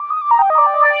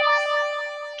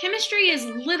Chemistry is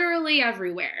literally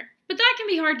everywhere, but that can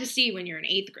be hard to see when you're an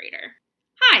 8th grader.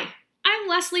 Hi, I'm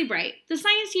Leslie Bright, the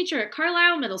science teacher at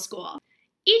Carlisle Middle School.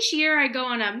 Each year I go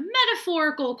on a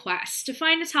metaphorical quest to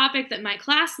find a topic that my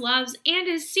class loves and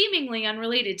is seemingly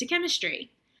unrelated to chemistry.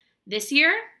 This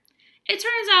year, it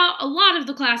turns out a lot of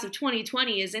the class of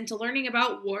 2020 is into learning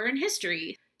about war and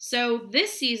history. So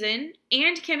this season,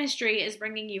 And Chemistry is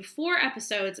bringing you 4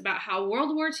 episodes about how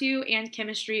World War II and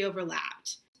chemistry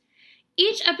overlapped.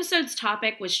 Each episode's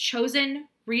topic was chosen,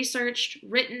 researched,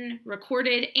 written,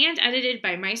 recorded, and edited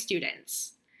by my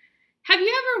students. Have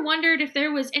you ever wondered if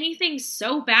there was anything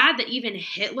so bad that even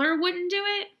Hitler wouldn't do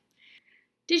it?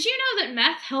 Did you know that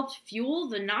meth helped fuel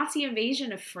the Nazi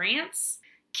invasion of France?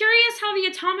 Curious how the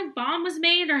atomic bomb was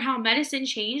made or how medicine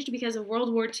changed because of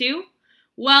World War II?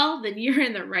 Well, then you're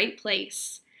in the right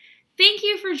place. Thank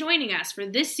you for joining us for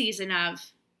this season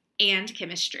of And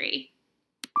Chemistry.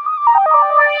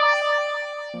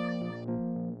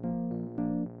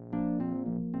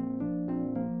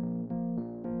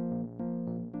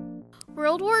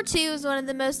 World War II was one of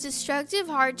the most destructive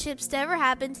hardships to ever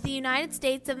happen to the United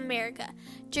States of America.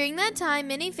 During that time,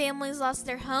 many families lost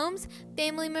their homes,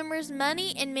 family members,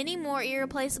 money, and many more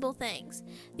irreplaceable things.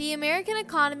 The American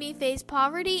economy faced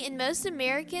poverty and most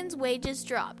Americans' wages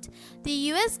dropped. The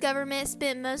U.S. government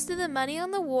spent most of the money on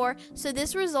the war, so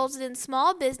this resulted in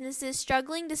small businesses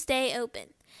struggling to stay open.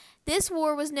 This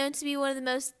war was known to be one of the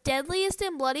most deadliest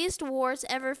and bloodiest wars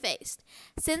ever faced.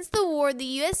 Since the war, the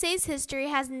USA's history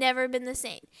has never been the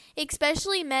same,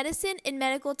 especially medicine and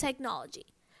medical technology.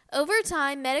 Over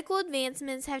time, medical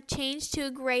advancements have changed to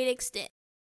a great extent.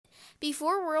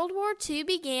 Before World War II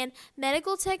began,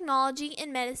 medical technology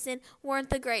and medicine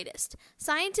weren't the greatest.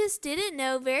 Scientists didn't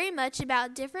know very much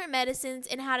about different medicines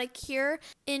and how to cure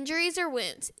injuries or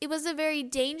wounds. It was a very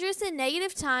dangerous and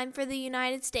negative time for the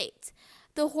United States.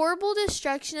 The horrible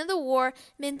destruction of the war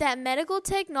meant that medical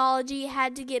technology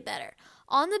had to get better.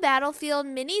 On the battlefield,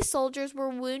 many soldiers were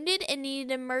wounded and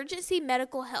needed emergency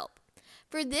medical help.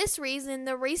 For this reason,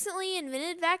 the recently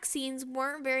invented vaccines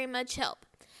weren't very much help.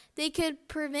 They could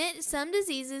prevent some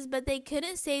diseases, but they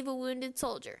couldn't save a wounded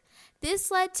soldier.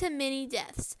 This led to many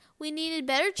deaths. We needed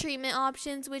better treatment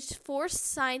options, which forced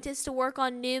scientists to work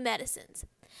on new medicines.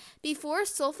 Before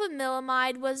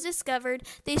sulfanilamide was discovered,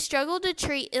 they struggled to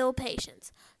treat ill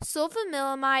patients.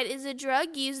 Sulfanilamide is a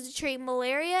drug used to treat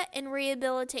malaria and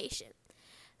rehabilitation.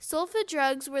 Sulfa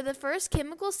drugs were the first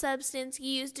chemical substance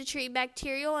used to treat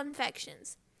bacterial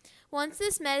infections. Once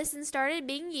this medicine started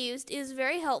being used, it was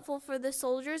very helpful for the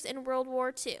soldiers in World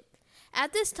War II.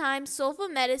 At this time,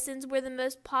 sulfa medicines were the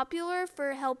most popular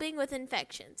for helping with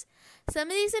infections. Some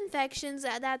of these infections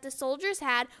that the soldiers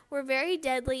had were very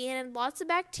deadly and had lots of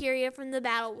bacteria from the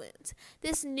battle wounds.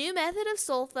 This new method of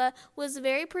sulfa was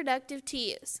very productive to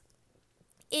use.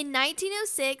 In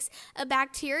 1906, a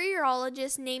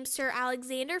bacteriologist named Sir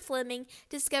Alexander Fleming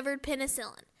discovered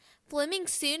penicillin. Fleming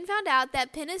soon found out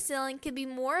that penicillin could be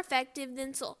more effective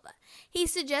than sulfa. He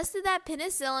suggested that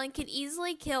penicillin could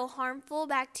easily kill harmful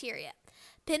bacteria.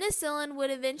 Penicillin would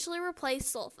eventually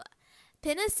replace sulfa.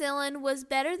 Penicillin was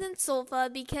better than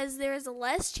sulfa because there is a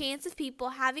less chance of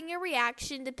people having a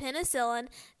reaction to penicillin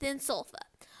than sulfa.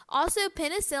 Also,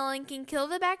 penicillin can kill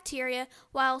the bacteria,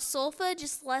 while sulfa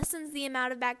just lessens the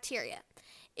amount of bacteria.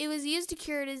 It was used to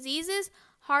cure diseases,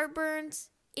 heartburns,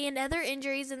 and other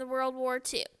injuries in the World War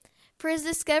II. For his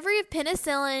discovery of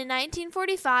penicillin in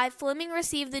 1945, Fleming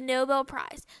received the Nobel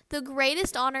Prize, the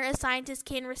greatest honor a scientist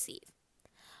can receive.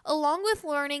 Along with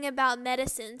learning about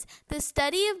medicines, the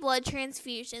study of blood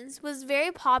transfusions was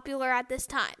very popular at this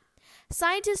time.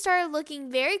 Scientists started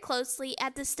looking very closely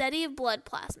at the study of blood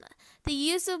plasma. The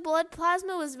use of blood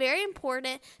plasma was very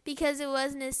important because it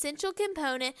was an essential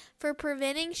component for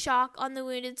preventing shock on the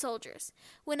wounded soldiers.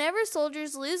 Whenever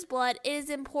soldiers lose blood, it is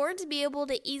important to be able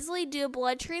to easily do a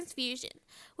blood transfusion.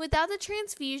 Without the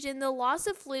transfusion, the loss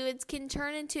of fluids can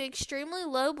turn into extremely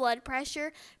low blood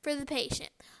pressure for the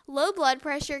patient. Low blood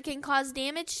pressure can cause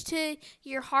damage to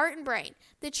your heart and brain.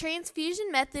 The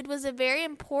transfusion method was a very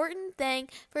important thing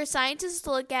for scientists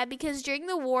to look at because during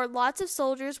the war, lots of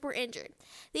soldiers were injured.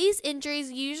 These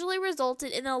injuries usually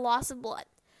resulted in a loss of blood.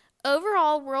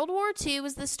 Overall, World War II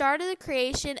was the start of the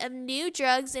creation of new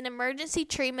drugs and emergency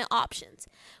treatment options.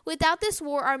 Without this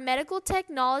war, our medical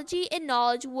technology and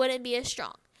knowledge wouldn't be as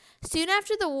strong. Soon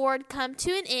after the war had come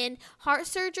to an end, heart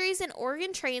surgeries and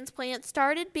organ transplants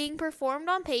started being performed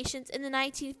on patients in the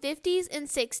 1950s and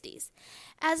 60s.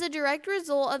 As a direct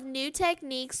result of new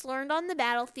techniques learned on the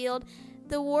battlefield,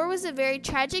 The war was a very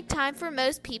tragic time for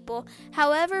most people.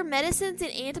 However, medicines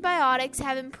and antibiotics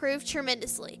have improved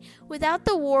tremendously. Without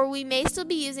the war, we may still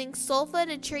be using sulfa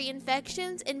to treat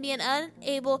infections and be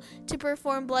unable to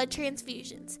perform blood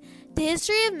transfusions. The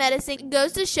history of medicine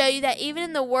goes to show you that even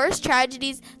in the worst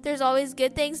tragedies, there's always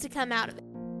good things to come out of it.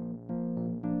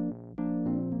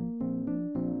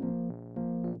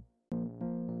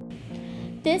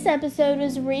 This episode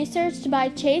was researched by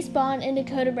Chase Bond and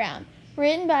Dakota Brown,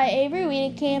 written by Avery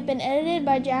Wiedekamp and edited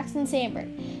by Jackson Sandberg.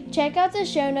 Check out the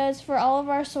show notes for all of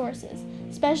our sources.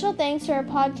 Special thanks to our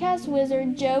podcast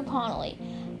wizard, Joe Connolly.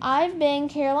 I've been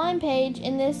Caroline Page,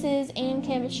 and this is And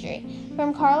Chemistry.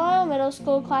 From Carlisle Middle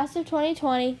School, Class of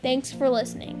 2020, thanks for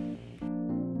listening.